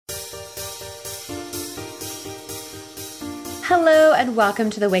Hello, and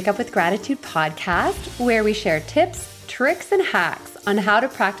welcome to the Wake Up with Gratitude podcast, where we share tips, tricks, and hacks on how to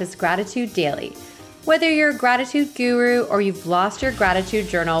practice gratitude daily. Whether you're a gratitude guru or you've lost your gratitude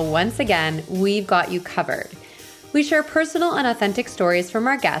journal once again, we've got you covered. We share personal and authentic stories from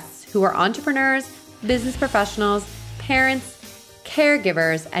our guests who are entrepreneurs, business professionals, parents,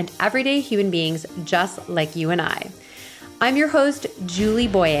 caregivers, and everyday human beings just like you and I. I'm your host, Julie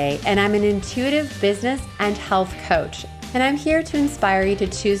Boyer, and I'm an intuitive business and health coach. And I'm here to inspire you to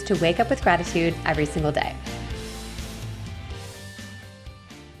choose to wake up with gratitude every single day.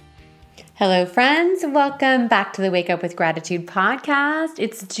 Hello, friends. Welcome back to the Wake Up with Gratitude podcast.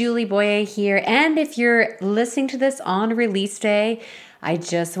 It's Julie Boyer here. And if you're listening to this on release day, I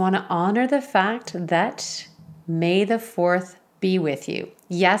just want to honor the fact that May the 4th be with you.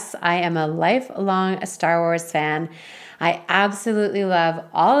 Yes, I am a lifelong Star Wars fan. I absolutely love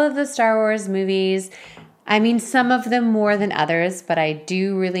all of the Star Wars movies. I mean, some of them more than others, but I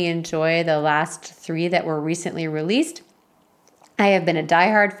do really enjoy the last 3 that were recently released. I have been a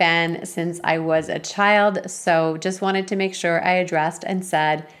diehard fan since I was a child, so just wanted to make sure I addressed and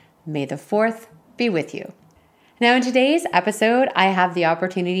said, May the 4th be with you. Now, in today's episode, I have the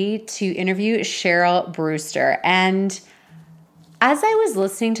opportunity to interview Cheryl Brewster. And as I was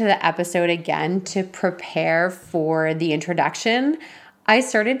listening to the episode again to prepare for the introduction, I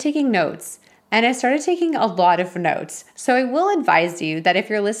started taking notes. And I started taking a lot of notes. So I will advise you that if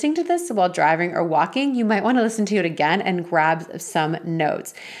you're listening to this while driving or walking, you might want to listen to it again and grab some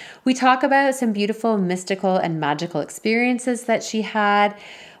notes. We talk about some beautiful mystical and magical experiences that she had.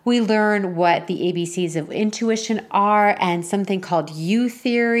 We learn what the ABCs of intuition are and something called U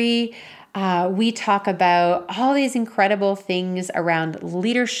theory. We talk about all these incredible things around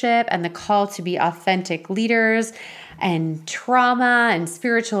leadership and the call to be authentic leaders, and trauma and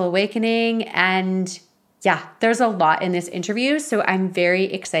spiritual awakening. And yeah, there's a lot in this interview. So I'm very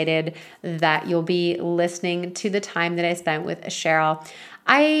excited that you'll be listening to the time that I spent with Cheryl.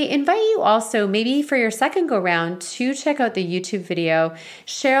 I invite you also, maybe for your second go round, to check out the YouTube video.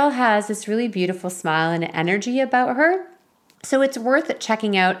 Cheryl has this really beautiful smile and energy about her. So it's worth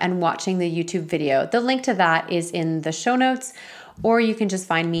checking out and watching the YouTube video. The link to that is in the show notes, or you can just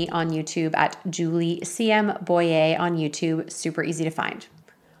find me on YouTube at Julie CM Boyer on YouTube. Super easy to find.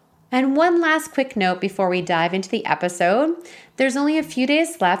 And one last quick note before we dive into the episode. There's only a few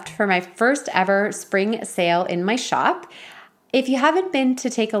days left for my first ever spring sale in my shop. If you haven't been to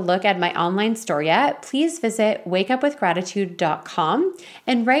take a look at my online store yet, please visit wakeupwithgratitude.com.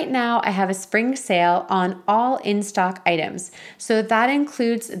 And right now I have a spring sale on all in-stock items. So that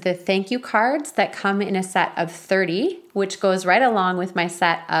includes the thank you cards that come in a set of 30, which goes right along with my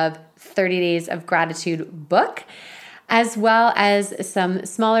set of 30 Days of Gratitude book, as well as some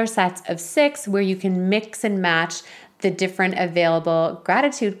smaller sets of 6 where you can mix and match the different available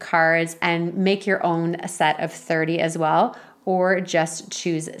gratitude cards and make your own set of 30 as well, or just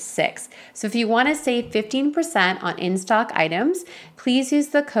choose 6. So if you want to save 15% on in-stock items, please use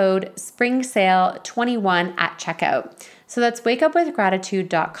the code SPRINGSALE21 at checkout. So that's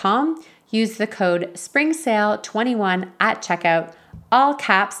wakeupwithgratitude.com. Use the code SPRINGSALE21 at checkout, all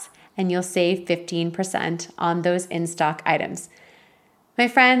caps, and you'll save 15% on those in-stock items. My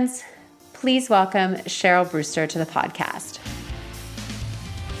friends, please welcome Cheryl Brewster to the podcast.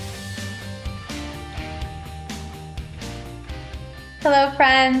 Hello,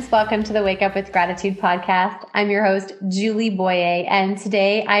 friends. Welcome to the Wake Up with Gratitude podcast. I'm your host, Julie Boyer, and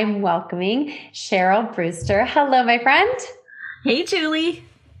today I'm welcoming Cheryl Brewster. Hello, my friend. Hey, Julie.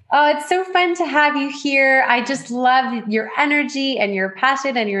 Oh, it's so fun to have you here. I just love your energy and your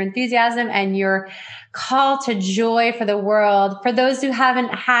passion and your enthusiasm and your call to joy for the world. For those who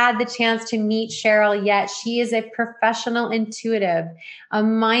haven't had the chance to meet Cheryl yet, she is a professional intuitive, a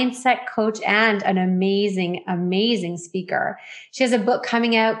mindset coach, and an amazing, amazing speaker. She has a book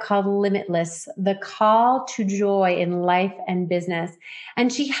coming out called Limitless, The Call to Joy in Life and Business.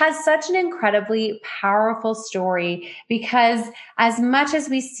 And she has such an incredibly powerful story because as much as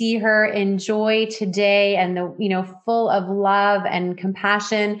we see her in joy today and full of love and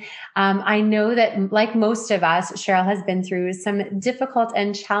compassion, I know that like most of us, Cheryl has been through some difficult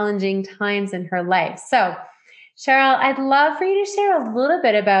and challenging times in her life. So Cheryl, I'd love for you to share a little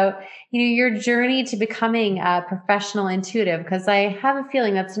bit about, your journey to becoming a professional intuitive, because I have a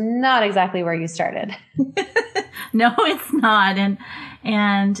feeling that's not exactly where you started. No, it's not.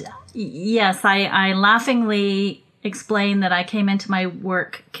 And yes, I laughingly explain that I came into my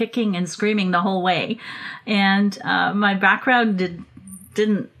work kicking and screaming the whole way. And my background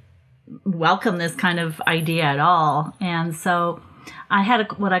didn't welcome this kind of idea at all. And so I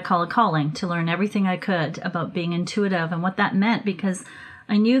had what I call a calling to learn everything I could about being intuitive and what that meant, because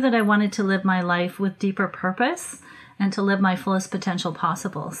I knew that I wanted to live my life with deeper purpose and to live my fullest potential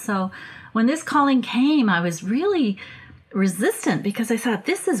possible. So when this calling came, I was really resistant because I thought,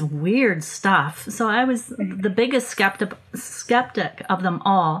 this is weird stuff. So I was the biggest skeptic of them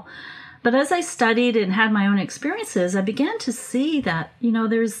all. But as I studied and had my own experiences, I began to see that,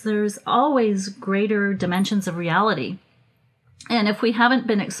 there's always greater dimensions of reality. And if we haven't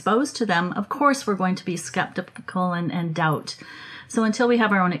been exposed to them, of course, we're going to be skeptical and doubt. So until we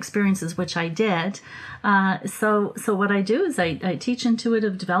have our own experiences, which I did, so what I do is I teach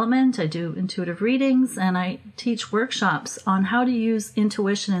intuitive development, I do intuitive readings, and I teach workshops on how to use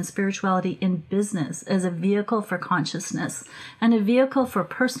intuition and spirituality in business as a vehicle for consciousness and a vehicle for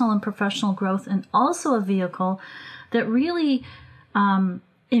personal and professional growth, and also a vehicle that really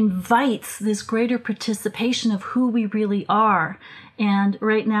invites this greater participation of who we really are. And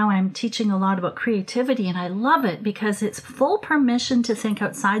right now I'm teaching a lot about creativity, and I love it because it's full permission to think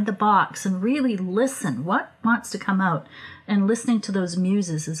outside the box and really listen what wants to come out, and listening to those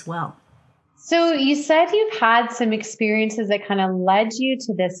muses as well. So you said you've had some experiences that kind of led you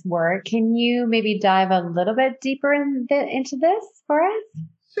to this work. Can you maybe dive a little bit deeper into this for us?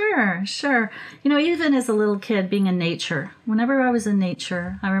 Sure. Even as a little kid being in nature, whenever I was in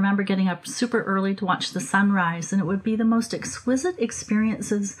nature, I remember getting up super early to watch the sunrise, and it would be the most exquisite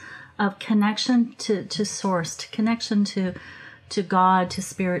experiences of connection to source, to connection to God, to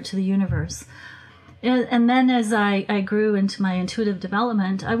spirit, to the universe. And then as I grew into my intuitive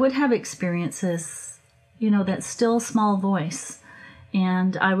development, I would have experiences, that still small voice.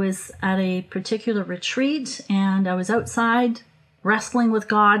 And I was at a particular retreat, and I was outside wrestling with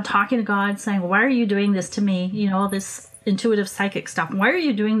God, talking to God, saying, why are you doing this to me? All this intuitive psychic stuff. Why are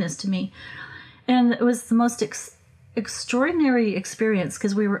you doing this to me? And it was the most extraordinary experience,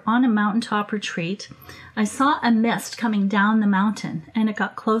 because we were on a mountaintop retreat. I saw a mist coming down the mountain, and it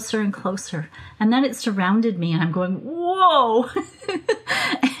got closer and closer. And then it surrounded me, and I'm going, whoa!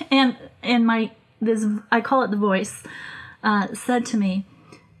 and this, I call it the voice, said to me,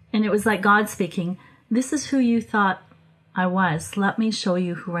 and it was like God speaking, this is who you thought I was. Let me show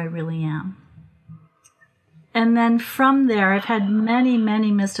you who I really am. And then from there, I've had many,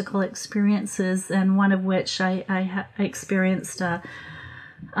 many mystical experiences, and one of which I experienced a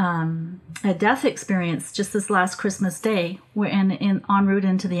death experience just this last Christmas Day, en route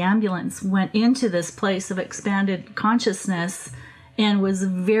into the ambulance, went into this place of expanded consciousness and was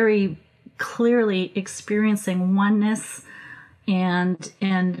very clearly experiencing oneness, and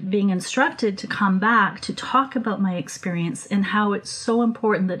being instructed to come back to talk about my experience and how it's so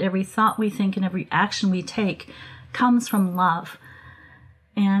important that every thought we think and every action we take comes from love.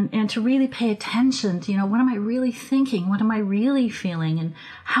 And to really pay attention to, what am I really thinking? What am I really feeling? And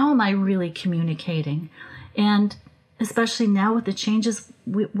how am I really communicating? And especially now with the changes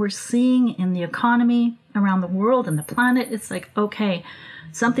we're seeing in the economy around the world and the planet, it's like, okay,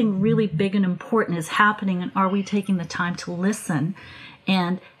 something really big and important is happening, and are we taking the time to listen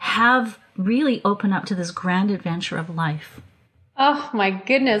and really open up to this grand adventure of life? Oh my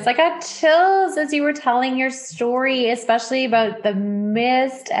goodness. I got chills as you were telling your story, especially about the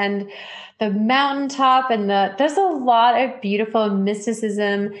mist and the mountaintop, and there's a lot of beautiful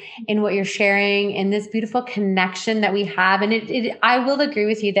mysticism in what you're sharing, and this beautiful connection that we have. And I will agree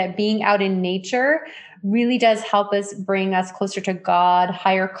with you that being out in nature really does help us bring us closer to God,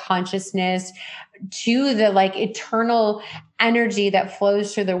 higher consciousness, to the eternal energy that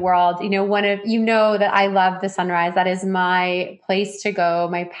flows through the world. That I love the sunrise. That is my place to go,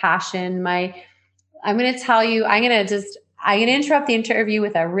 my passion, I'm going to tell you, I'm going to interrupt the interview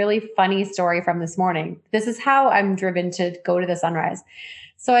with a really funny story from this morning. This is how I'm driven to go to the sunrise.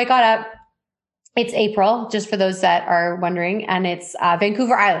 So I got up. It's April, just for those that are wondering, and it's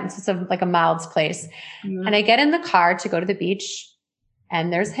Vancouver Island. So it's a mild place. Mm-hmm. And I get in the car to go to the beach,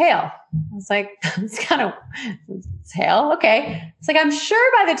 and there's hail. I was like, it's hail. Okay. It's like, I'm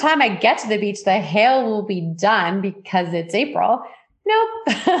sure by the time I get to the beach, the hail will be done because it's April.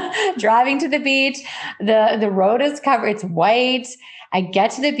 Nope. Driving to the beach, the road is covered. It's white. I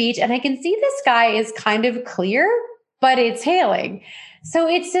get to the beach, and I can see the sky is kind of clear, but it's hailing. So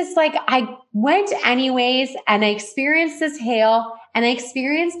it's just I went anyways, and I experienced this hail, and I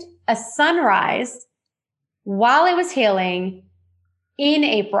experienced a sunrise while it was hailing in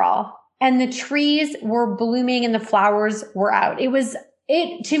April, and the trees were blooming and the flowers were out.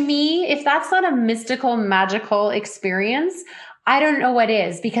 To me, if that's not a mystical, magical experience, I don't know what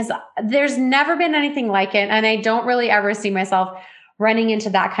is, because there's never been anything like it. And I don't really ever see myself running into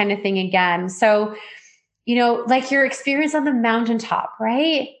that kind of thing again. So like your experience on the mountaintop,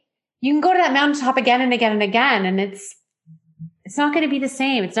 right? You can go to that mountaintop again and again and again, and it's not going to be the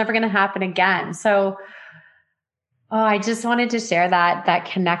same. It's never going to happen again. So, I just wanted to share that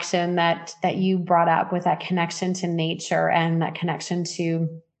connection that you brought up, with that connection to nature and that connection to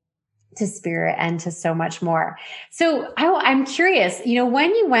spirit and to so much more. So I'm curious,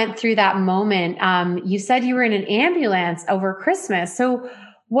 when you went through that moment, you said you were in an ambulance over Christmas. So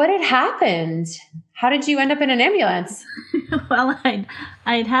what had happened? How did you end up in an ambulance? Well,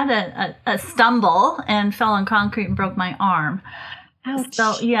 I'd had a stumble and fell on concrete and broke my arm. Ouch.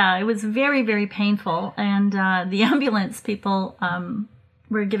 So yeah, it was very, very painful. And the ambulance people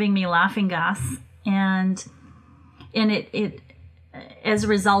were giving me laughing gas, and it as a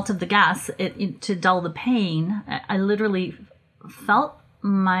result of the gas, to dull the pain, I literally felt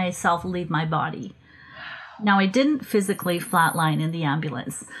myself leave my body. Now, I didn't physically flatline in the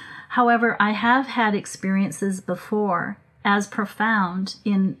ambulance. However, I have had experiences before as profound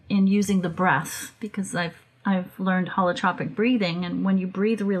in using the breath, because I've learned holotropic breathing, and when you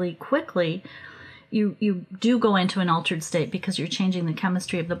breathe really quickly, you do go into an altered state because you're changing the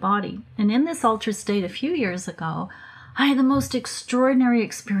chemistry of the body. And in this altered state a few years ago, I had the most extraordinary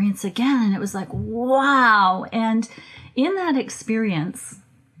experience again, and it was like, wow. And in that experience,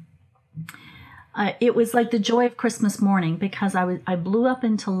 it was like the joy of Christmas morning, because I blew up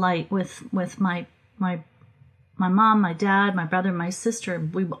into light with my mom, my dad, my brother, my sister.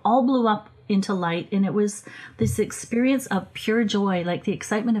 We all blew up into light, and it was this experience of pure joy, like the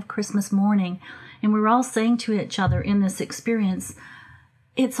excitement of Christmas morning. And we were all saying to each other in this experience,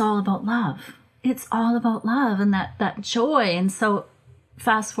 it's all about love. It's all about love and that joy. And so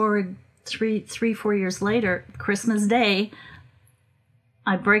fast forward 4 years later, Christmas Day,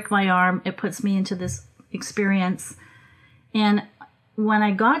 I break my arm. It puts me into this experience. And when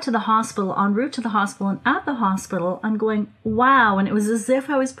I got to the hospital, en route to the hospital and at the hospital, I'm going, wow. And it was as if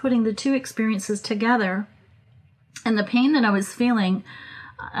I was putting the two experiences together. And the pain that I was feeling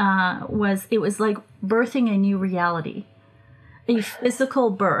it was like birthing a new reality. A physical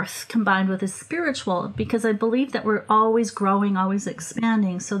birth combined with a spiritual, because I believe that we're always growing, always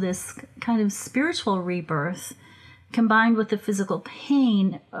expanding. So this kind of spiritual rebirth combined with the physical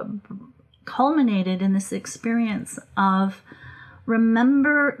pain culminated in this experience of,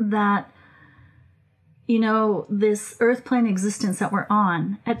 remember that, this earth plane existence that we're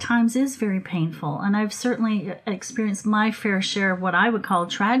on at times is very painful. And I've certainly experienced my fair share of what I would call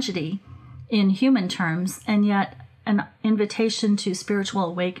tragedy in human terms, and yet an invitation to spiritual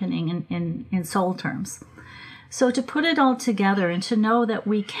awakening in soul terms. So to put it all together and to know that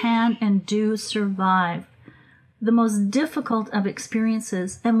we can and do survive the most difficult of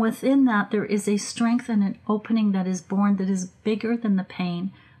experiences, and within that there is a strength and an opening that is born that is bigger than the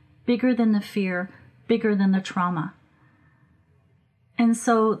pain, bigger than the fear, bigger than the trauma. And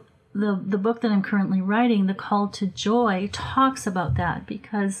so the book that I'm currently writing, The Call to Joy, talks about that,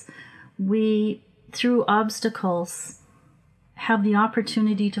 because we, through obstacles, have the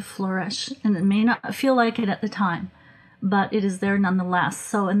opportunity to flourish. And it may not feel like it at the time, but it is there nonetheless.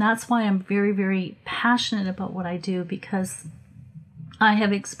 So, and that's why I'm very, very passionate about what I do, because I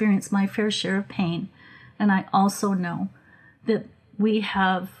have experienced my fair share of pain. And I also know that we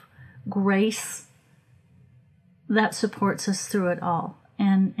have grace that supports us through it all.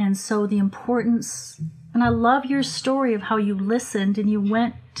 And so the importance, and I love your story of how you listened and you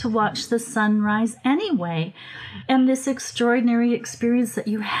went to watch the sunrise anyway, and this extraordinary experience that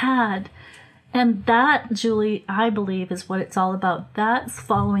you had. And that, Julie, I believe is what it's all about. That's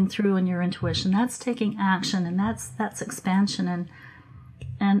following through in your intuition. That's taking action, and that's expansion.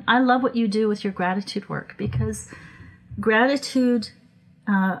 And I love what you do with your gratitude work, because gratitude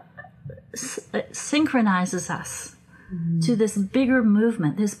synchronizes us to this bigger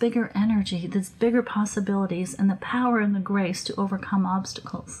movement, this bigger energy, this bigger possibilities, and the power and the grace to overcome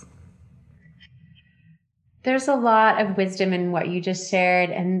obstacles. There's a lot of wisdom in what you just shared,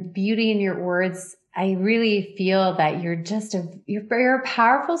 and beauty in your words. I really feel that you're you're a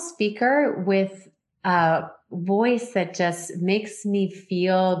powerful speaker with a voice that just makes me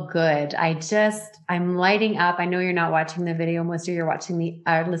feel good. I'm lighting up. I know you're not watching the video, Melissa, you're listening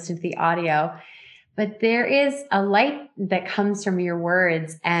to the audio, but there is a light that comes from your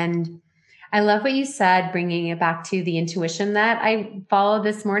words. And I love what you said, bringing it back to the intuition that I followed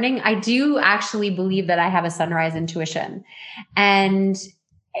this morning. I do actually believe that I have a sunrise intuition, and,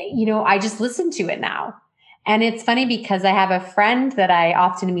 I just listen to it now. And it's funny because I have a friend that I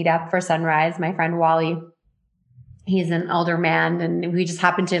often meet up for sunrise, my friend Wally. He's an older man, and we just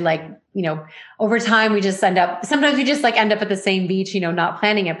happen to over time we just sometimes we just like end up at the same beach, not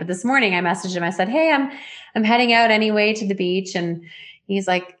planning it. But this morning I messaged him. I said, hey, I'm heading out anyway to the beach. And he's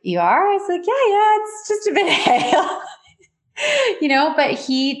like, you are? I was like, yeah, it's just a bit of hail. But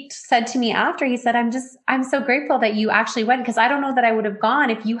he said to me after, he said, I'm so grateful that you actually went, because I don't know that I would have gone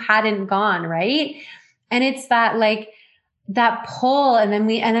if you hadn't gone. Right. And it's that that pull. And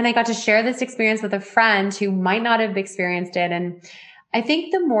then I got to share this experience with a friend who might not have experienced it. And I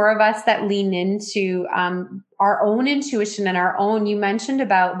think the more of us that lean into our own intuition and you mentioned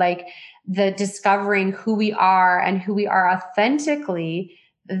about the discovering who we are and who we are authentically,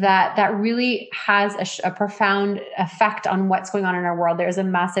 that really has a profound effect on what's going on in our world. There's a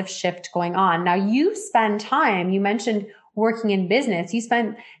massive shift going on. Now you spend time, you mentioned working in business, you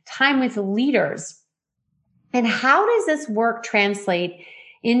spend time with leaders. And how does this work translate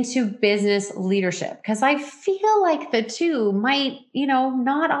into business leadership? Because I feel like the two might,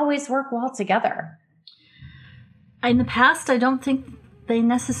 not always work well together. In the past, I don't think they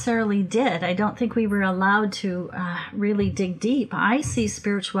necessarily did. I don't think we were allowed to really dig deep. I see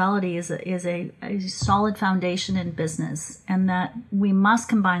spirituality as a solid foundation in business, and that we must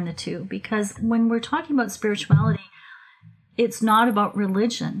combine the two, because when we're talking about spirituality, it's not about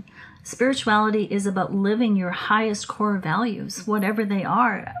religion. Spirituality is about living your highest core values, whatever they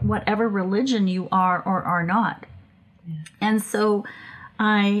are, whatever religion you are or are not. Yeah. And so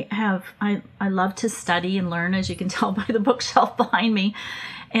I love to study and learn, as you can tell by the bookshelf behind me.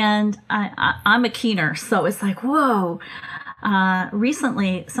 And I'm a keener, so it's like, whoa.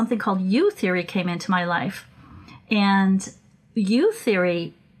 Recently, something called U theory came into my life. And U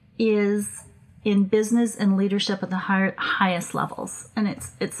theory is in business and leadership at the highest levels. And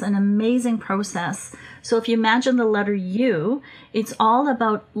it's an amazing process. So if you imagine the letter U, it's all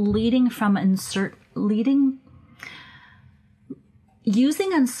about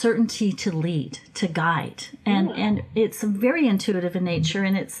using uncertainty to lead, to guide. And it's very intuitive in nature,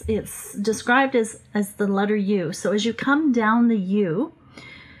 and it's described as the letter U. So as you come down the U,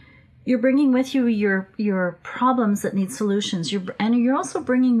 you're bringing with you your problems that need solutions. You're also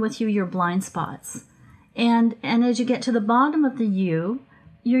bringing with you your blind spots. And as you get to the bottom of the U,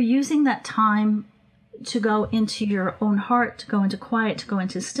 you're using that time to go into your own heart, to go into quiet, to go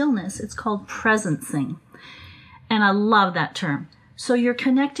into stillness. It's called presencing. And I love that term. So you're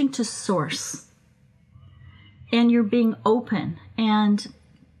connecting to source. And you're being open and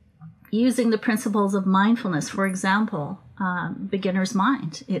using the principles of mindfulness. For example, beginner's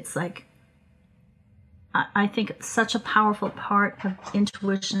mind. It's like, I think it's such a powerful part of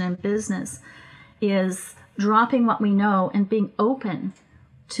intuition and business is dropping what we know and being open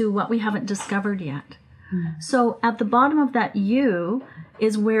to what we haven't discovered yet. So at the bottom of that U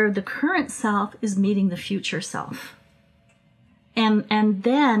is where the current self is meeting the future self. And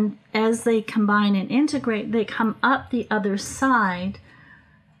then as they combine and integrate, they come up the other side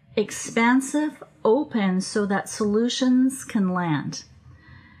expansive, open, so that solutions can land.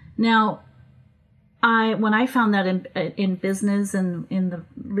 Now, when I found that in business and in the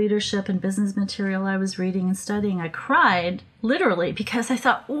leadership and business material I was reading and studying, I cried literally, because I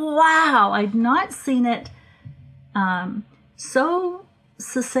thought, wow, I'd not seen it so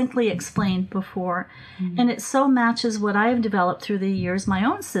succinctly explained before. And it so matches what I've developed through the years, my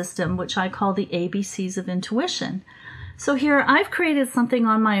own system, which I call the ABCs of intuition. So here I've created something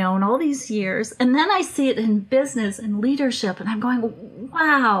on my own all these years, and then I see it in business and leadership, and I'm going,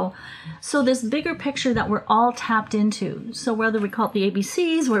 wow. So this bigger picture that we're all tapped into. So whether we call it the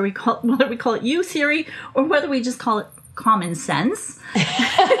ABCs, whether we call it U theory, or whether we just call it common sense,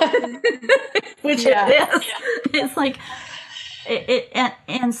 which it is. It's like,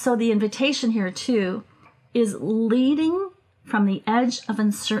 and so the invitation here too is leading from the edge of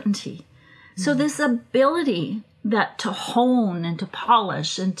uncertainty. So this ability that to hone and to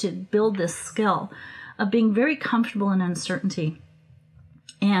polish and to build this skill of being very comfortable in uncertainty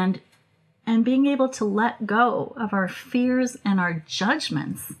and being able to let go of our fears and our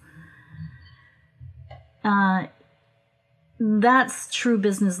judgments. That's true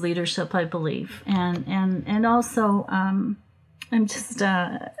business leadership, I believe. And also, I'm just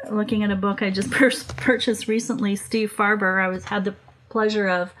looking at a book I just purchased recently, Steve Farber. I had the pleasure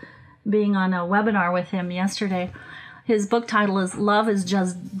of being on a webinar with him yesterday. His book title is Love is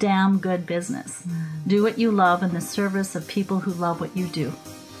Just Damn Good Business. Do what you love in the service of people who love what you do.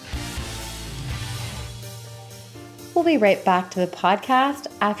 We'll be right back to the podcast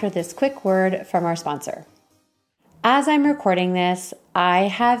after this quick word from our sponsor. As I'm recording this, I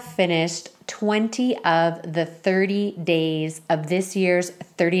have finished 20 of the 30 days of this year's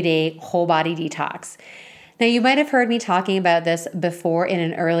 30-day whole body detox. Now, you might have heard me talking about this before in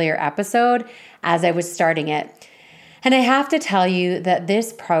an earlier episode as I was starting it. And I have to tell you that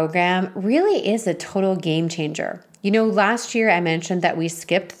this program really is a total game changer. Last year I mentioned that we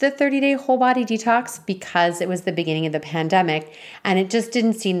skipped the 30-day whole body detox because it was the beginning of the pandemic and it just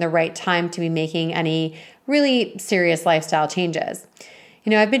didn't seem the right time to be making any really serious lifestyle changes.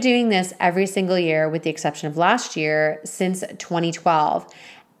 I've been doing this every single year with the exception of last year since 2012.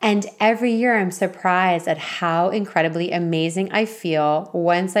 And every year I'm surprised at how incredibly amazing I feel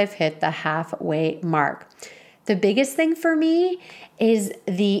once I've hit the halfway mark. The biggest thing for me is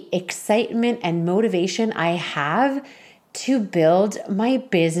the excitement and motivation I have to build my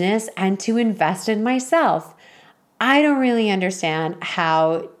business and to invest in myself. I don't really understand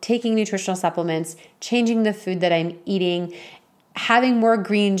how taking nutritional supplements, changing the food that I'm eating, having more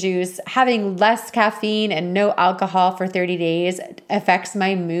green juice, having less caffeine and no alcohol for 30 days affects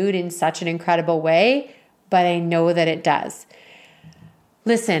my mood in such an incredible way, but I know that it does.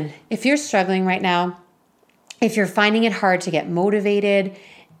 Listen, if you're struggling right now, if you're finding it hard to get motivated,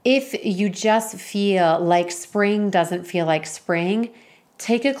 if you just feel like spring doesn't feel like spring,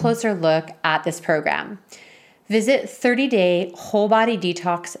 take a closer look at this program. Visit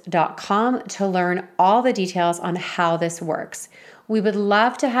 30daywholebodydetox.com to learn all the details on how this works. We would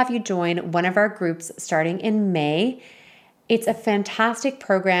love to have you join one of our groups starting in May. It's a fantastic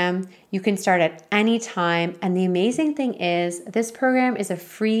program. You can start at any time. And the amazing thing is this program is a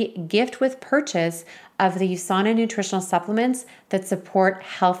free gift with purchase of the USANA nutritional supplements that support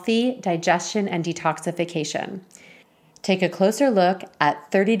healthy digestion and detoxification. Take a closer look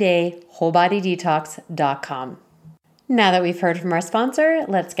at 30daywholebodydetox.com. Now that we've heard from our sponsor,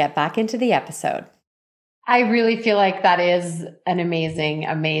 let's get back into the episode. I really feel like that is an amazing,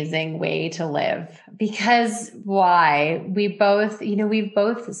 amazing way to live because why? We've both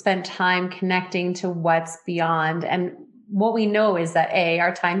spent time connecting to what's beyond. And what we know is that A,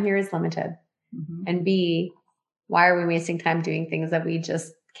 our time here is limited. Mm-hmm. And B, why are we wasting time doing things that we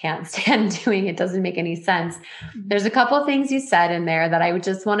just can't stand doing? It doesn't make any sense. Mm-hmm. There's a couple of things you said in there that I would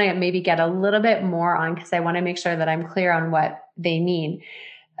just want to maybe get a little bit more on because I want to make sure that I'm clear on what they mean.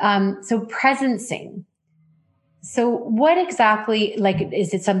 So presencing. So what exactly,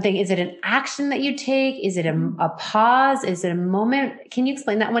 is it an action that you take? Is it a pause? Is it a moment? Can you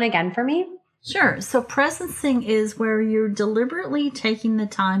explain that one again for me? Sure. So presencing is where you're deliberately taking the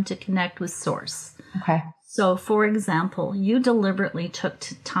time to connect with source. Okay. So for example, you deliberately took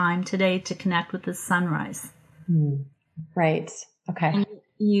time today to connect with the sunrise. Right. Okay. And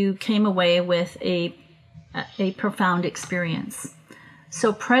you came away with a profound experience.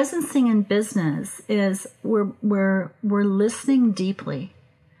 So presencing in business is we're listening deeply,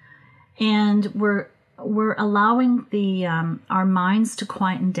 and we're allowing our minds to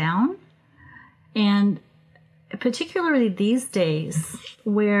quieten down, and particularly these days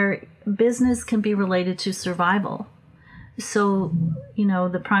where business can be related to survival. So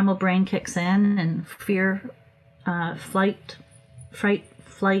the primal brain kicks in, and fear, flight,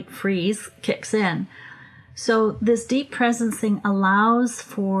 freeze kicks in. So this deep presencing allows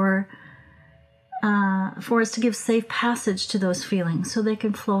for us to give safe passage to those feelings so they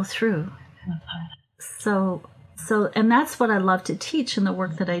can flow through. So and that's what I love to teach in the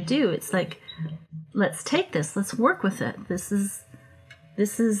work that I do. It's like, let's take this, let's work with it. This is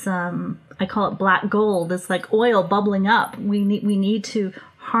I call it black gold. It's like oil bubbling up. We need to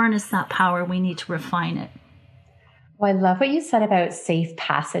harness that power. We need to refine it. Well, I love what you said about safe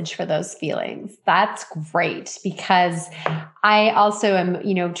passage for those feelings. That's great because I also am,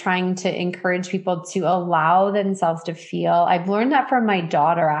 trying to encourage people to allow themselves to feel. I've learned that from my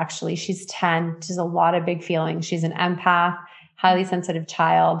daughter, actually. She's 10. She's a lot of big feelings. She's an empath, highly sensitive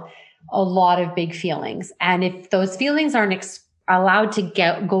child, a lot of big feelings. And if those feelings aren't allowed to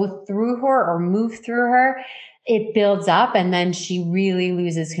go through her or move through her, it builds up and then she really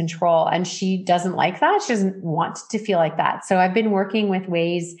loses control, and she doesn't like that. She doesn't want to feel like that. So I've been working with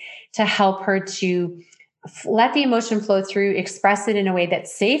ways to help her to let the emotion flow through, express it in a way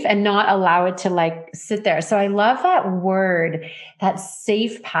that's safe and not allow it to sit there. So I love that word, that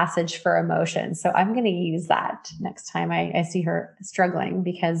safe passage for emotion. So I'm going to use that next time I see her struggling,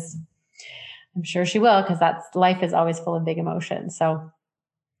 because I'm sure she will, because life is always full of big emotions. So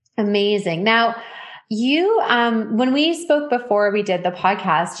amazing. Now, you, when we spoke before we did the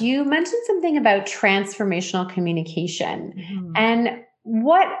podcast, you mentioned something about transformational communication. Mm-hmm. And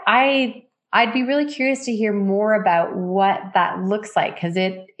I'd be really curious to hear more about what that looks like, because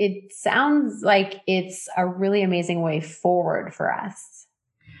it sounds like it's a really amazing way forward for us.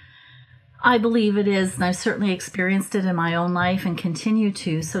 I believe it is, and I've certainly experienced it in my own life and continue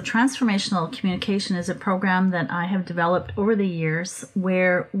to. So transformational communication is a program that I have developed over the years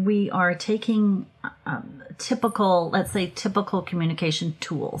where we are taking typical communication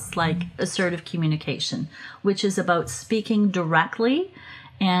tools like assertive communication, which is about speaking directly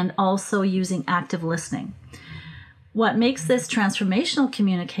and also using active listening. What makes this transformational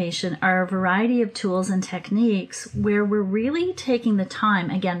communication are a variety of tools and techniques where we're really taking the time,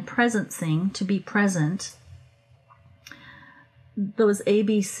 again, presencing, to be present, those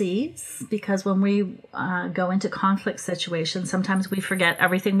ABCs, because when we go into conflict situations, sometimes we forget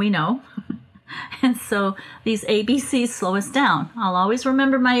everything we know. And so these ABCs slow us down. I'll always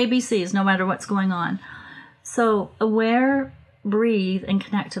remember my ABCs no matter what's going on. So aware, breathe, and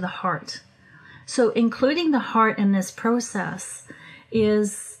connect to the heart. So including the heart in this process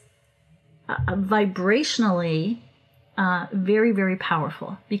is vibrationally very, very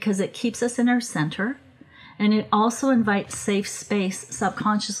powerful because it keeps us in our center, and it also invites safe space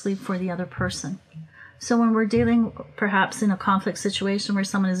subconsciously for the other person. So when we're dealing perhaps in a conflict situation where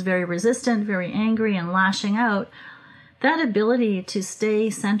someone is very resistant, very angry, and lashing out, that ability to stay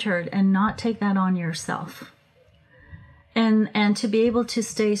centered and not take that on yourself. And to be able to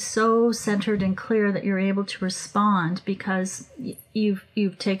stay so centered and clear that you're able to respond because you've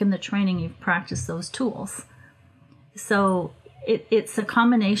taken the training, you've practiced those tools. So it's a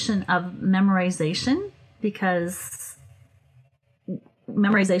combination of memorization, because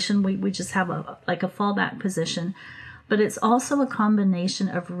memorization we just have a fallback position, but it's also a combination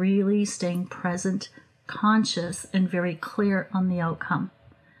of really staying present, conscious, and very clear on the outcome.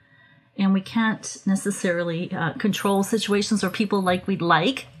 And we can't necessarily control situations or people like we'd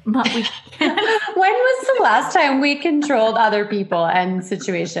like, but we can. When was the last time we controlled other people and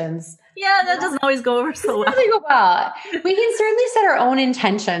situations? Yeah, that doesn't always go over so well. It doesn't go well. We can certainly set our own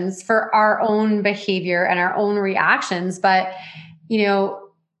intentions for our own behavior and our own reactions, but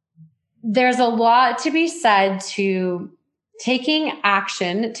there's a lot to be said to taking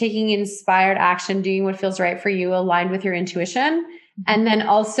action, taking inspired action, doing what feels right for you, aligned with your intuition. And then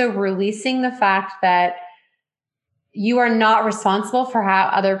also releasing the fact that you are not responsible for how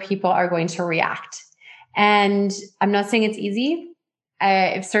other people are going to react. And I'm not saying it's easy.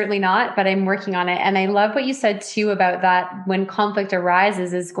 It's certainly not, but I'm working on it. And I love what you said too about that when conflict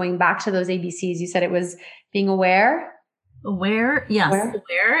arises is going back to those ABCs. You said it was being aware. Aware. Yes.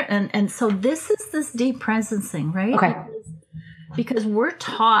 Aware. And so this is this deep presencing, right? Okay. Because we're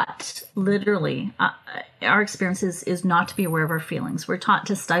taught literally, our experience is not to be aware of our feelings. We're taught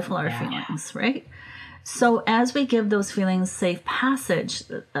to stifle our feelings, right? So as we give those feelings safe passage,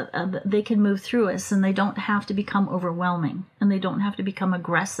 they can move through us, and they don't have to become overwhelming, and they don't have to become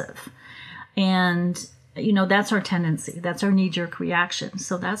aggressive. And, that's our tendency. That's our knee-jerk reaction.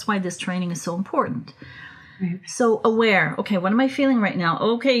 So that's why this training is so important. So aware, okay, what am I feeling right now?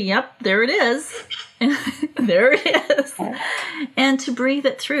 Okay, yep, there it is. There it is. And to breathe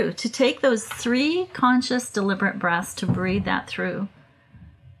it through, to take those 3 conscious, deliberate breaths to breathe that through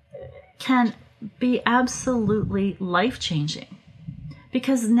can be absolutely life-changing.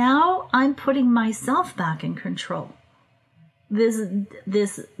 Because now I'm putting myself back in control.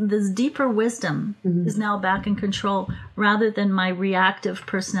 This deeper wisdom is now back in control rather than my reactive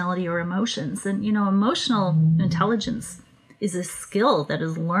personality or emotions. And, emotional intelligence is a skill that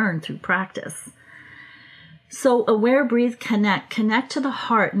is learned through practice. So aware, breathe, connect to the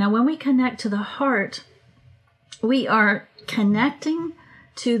heart. Now, when we connect to the heart, we are connecting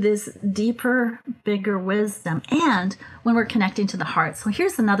to this deeper, bigger wisdom. And when we're connecting to the heart. So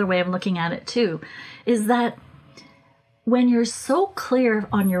here's another way of looking at it too, is that when you're so clear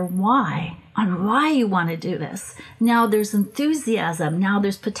on your why, on why you want to do this, now there's enthusiasm, now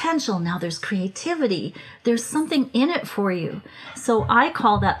there's potential, now there's creativity, there's something in it for you. So I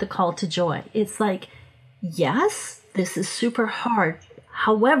call that the call to joy. It's like, yes, this is super hard.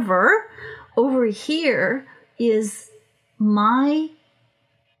 However, over here is my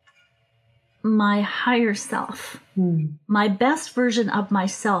higher self. My best version of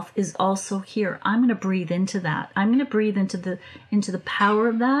myself is also here. I'm going to breathe into that. I'm going to breathe into the power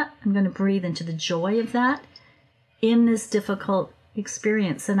of that. I'm going to breathe into the joy of that in this difficult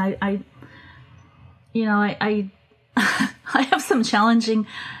experience. And I have some challenging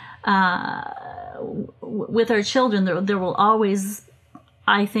with our children. There will always,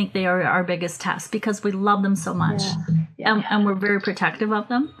 I think they are our biggest test because we love them so much, and we're very protective of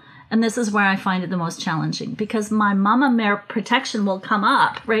them. And this is where I find it the most challenging because my mama bear protection will come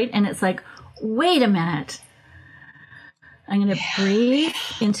up, right? And it's like, wait a minute. I'm going to breathe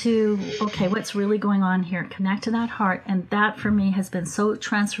into, okay, what's really going on here? Connect to that heart. And that for me has been so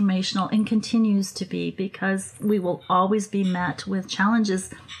transformational and continues to be, because we will always be met with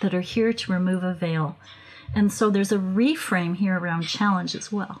challenges that are here to remove a veil. And so there's a reframe here around challenge as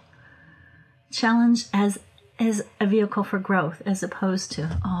well. Challenge as a vehicle for growth, as opposed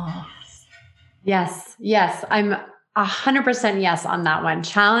to, Yes. I'm 100% yes on that one.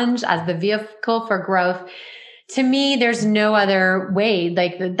 Challenge as the vehicle for growth. To me, there's no other way.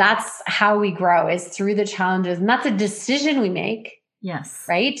 Like, that's how we grow, is through the challenges. And that's a decision we make. Yes.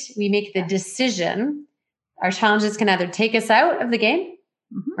 Right? We make the decision. Our challenges can either take us out of the game,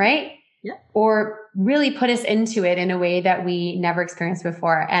 right? Yeah. Or really put us into it in a way that we never experienced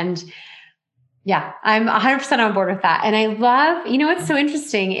before. And yeah, I'm 100% on board with that. And I love, what's so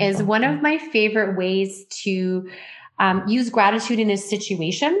interesting is one of my favorite ways to use gratitude in a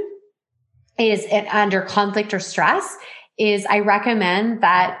situation is under conflict or stress is I recommend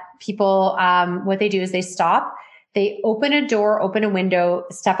that people, what they do is they stop, they open a door, open a window,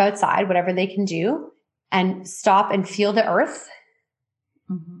 step outside, whatever they can do, and stop and feel the earth.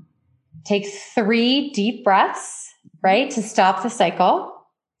 Mm-hmm. Take 3 deep breaths, right? To stop the cycle.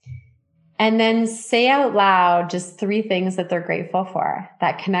 And then say out loud just 3 things that they're grateful for,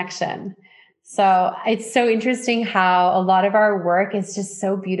 that connection. So it's so interesting how a lot of our work is just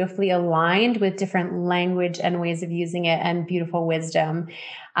so beautifully aligned with different language and ways of using it and beautiful wisdom.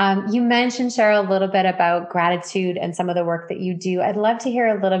 You mentioned, Cheryl, a little bit about gratitude and some of the work that you do. I'd love to hear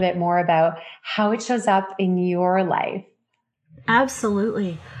a little bit more about how it shows up in your life.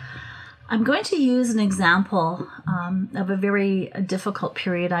 Absolutely. I'm going to use an example of a very difficult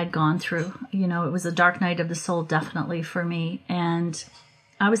period I'd gone through. It was a dark night of the soul, definitely for me. And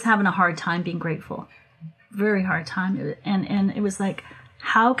I was having a hard time being grateful, very hard time. And it was like,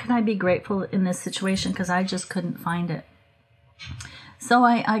 how can I be grateful in this situation? Because I just couldn't find it. So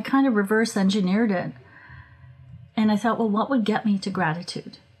I kind of reverse engineered it. And I thought, well, what would get me to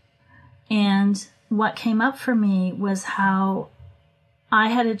gratitude? And what came up for me was how I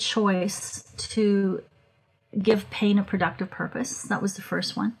had a choice to give pain a productive purpose. That was the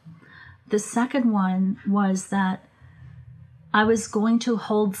first one. The second one was that I was going to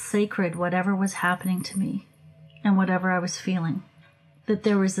hold sacred whatever was happening to me and whatever I was feeling. That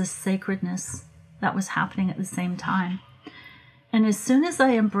there was a sacredness that was happening at the same time. And as soon as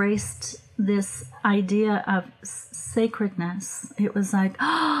I embraced this idea of sacredness, it was like,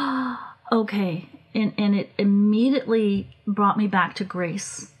 okay. And it immediately brought me back to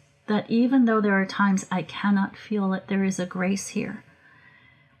grace. That even though there are times I cannot feel it, there is a grace here.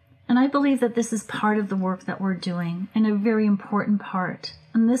 And I believe that this is part of the work that we're doing, and a very important part.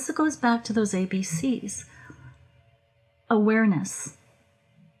 And this goes back to those ABCs. Awareness.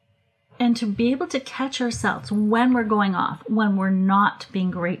 And to be able to catch ourselves when we're going off, when we're not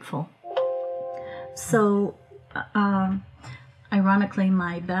being grateful. So, ironically,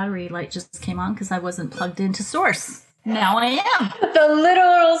 my battery light just came on because I wasn't plugged into source. Now I am. The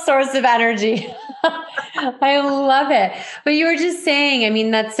literal source of energy. I love it. But you were just saying, I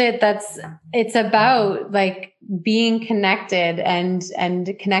mean, that's it. It's about like being connected and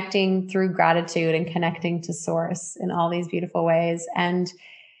connecting through gratitude and connecting to source in all these beautiful ways. And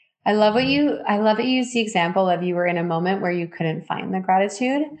I love that you use the example of you were in a moment where you couldn't find the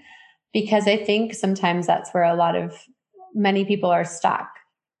gratitude, because I think sometimes that's where many people are stuck.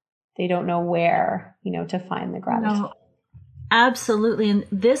 They don't know where, to find the gratitude. No, absolutely. And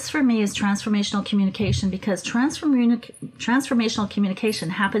this for me is transformational communication, because transformational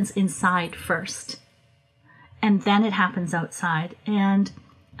communication happens inside first, and then it happens outside. And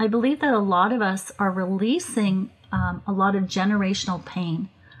I believe that a lot of us are releasing a lot of generational pain,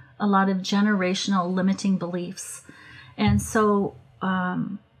 a lot of generational limiting beliefs. And so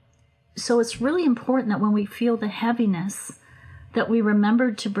it's really important that when we feel the heaviness, that we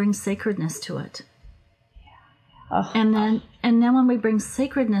remember to bring sacredness to it. Yeah. Oh. And then when we bring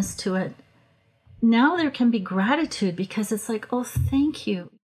sacredness to it, now there can be gratitude, because it's like, oh, thank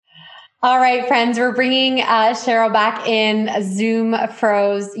you. All right, friends, we're bringing Cheryl back in. Zoom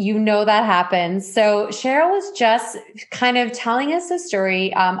froze. That happens. So Cheryl was just kind of telling us a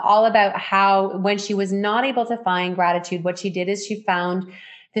story all about how when she was not able to find gratitude, what she did is she found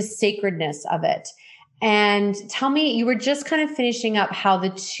the sacredness of it. And tell me, you were just kind of finishing up how the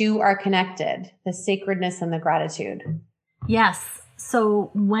two are connected, the sacredness and the gratitude. Yes.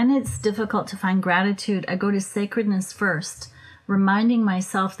 So when it's difficult to find gratitude, I go to sacredness first, reminding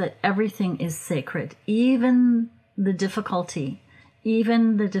myself that everything is sacred, even the difficulty,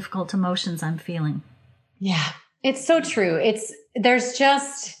 even the difficult emotions I'm feeling. Yeah, it's so true. There's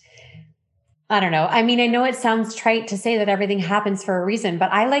just I don't know. I mean, I know it sounds trite to say that everything happens for a reason,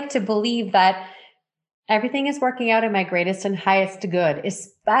 but I like to believe that everything is working out in my greatest and highest good,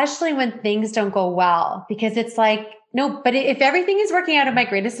 especially when things don't go well, because it's like, no, but if everything is working out in my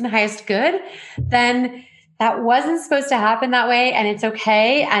greatest and highest good, then that wasn't supposed to happen that way. And it's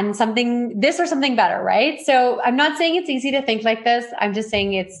okay. And this or something better, right? So I'm not saying it's easy to think like this. I'm just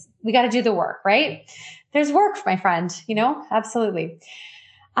saying we got to do the work, right? There's work, my friend, absolutely.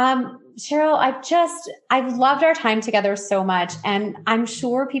 Cheryl, I've loved our time together so much. And I'm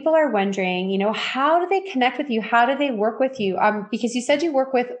sure people are wondering, how do they connect with you? How do they work with you? Because you said you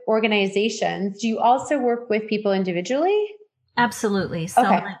work with organizations. Do you also work with people individually? Absolutely. So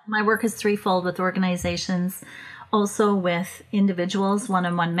my work is threefold with organizations, also with individuals,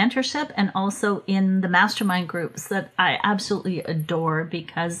 one-on-one mentorship, and also in the mastermind groups that I absolutely adore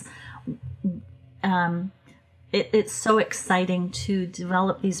because, it's so exciting to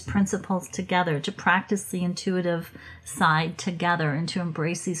develop these principles together, to practice the intuitive side together, and to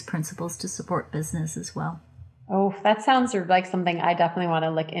embrace these principles to support business as well. Oh, that sounds like something I definitely want to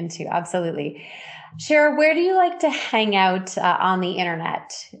look into. Absolutely. Cheryl, where do you like to hang out on the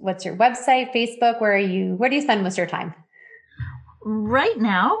internet? What's your website, Facebook? Where do you spend most of your time? Right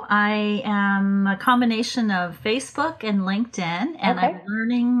now, I am a combination of Facebook and LinkedIn, and I'm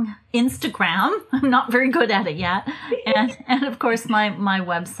learning Instagram. I'm not very good at it yet. And of course, my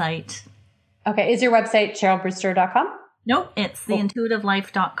website. Okay. Is your website CherylBrewster.com? Nope. It's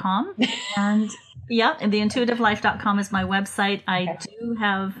theintuitivelife.com. And and theintuitivelife.com is my website. I do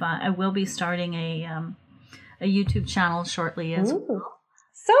have, I will be starting a YouTube channel shortly as well.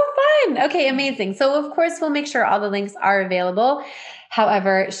 So fun. Okay, amazing. So of course, we'll make sure all the links are available.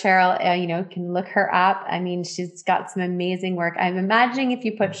 However, Cheryl, can look her up. I mean, she's got some amazing work. I'm imagining if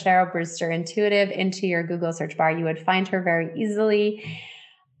you put Cheryl Brewster Intuitive into your Google search bar, you would find her very easily.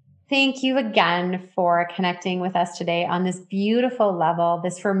 Thank you again for connecting with us today on this beautiful level,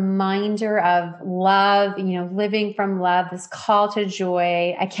 this reminder of love, living from love, this call to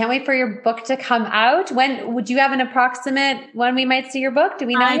joy. I can't wait for your book to come out. When would you have an approximate when we might see your book? Do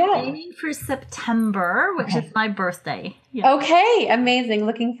we know yet? I'm aiming for September, which is my birthday. Yeah. Okay, amazing.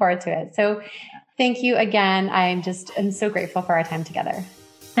 Looking forward to it. So thank you again. I'm so grateful for our time together.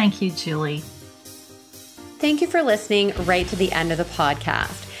 Thank you, Julie. Thank you for listening right to the end of the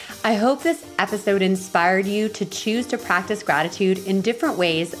podcast. I hope this episode inspired you to choose to practice gratitude in different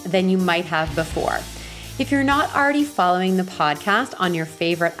ways than you might have before. If you're not already following the podcast on your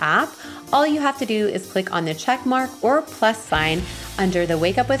favorite app, all you have to do is click on the check mark or plus sign under the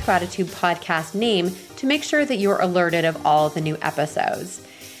Wake Up with Gratitude podcast name to make sure that you're alerted of all the new episodes.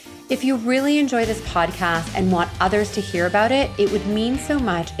 If you really enjoy this podcast and want others to hear about it, it would mean so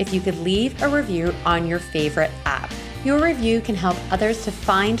much if you could leave a review on your favorite app. Your review can help others to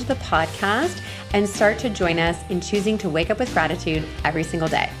find the podcast and start to join us in choosing to wake up with gratitude every single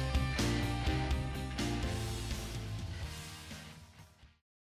day.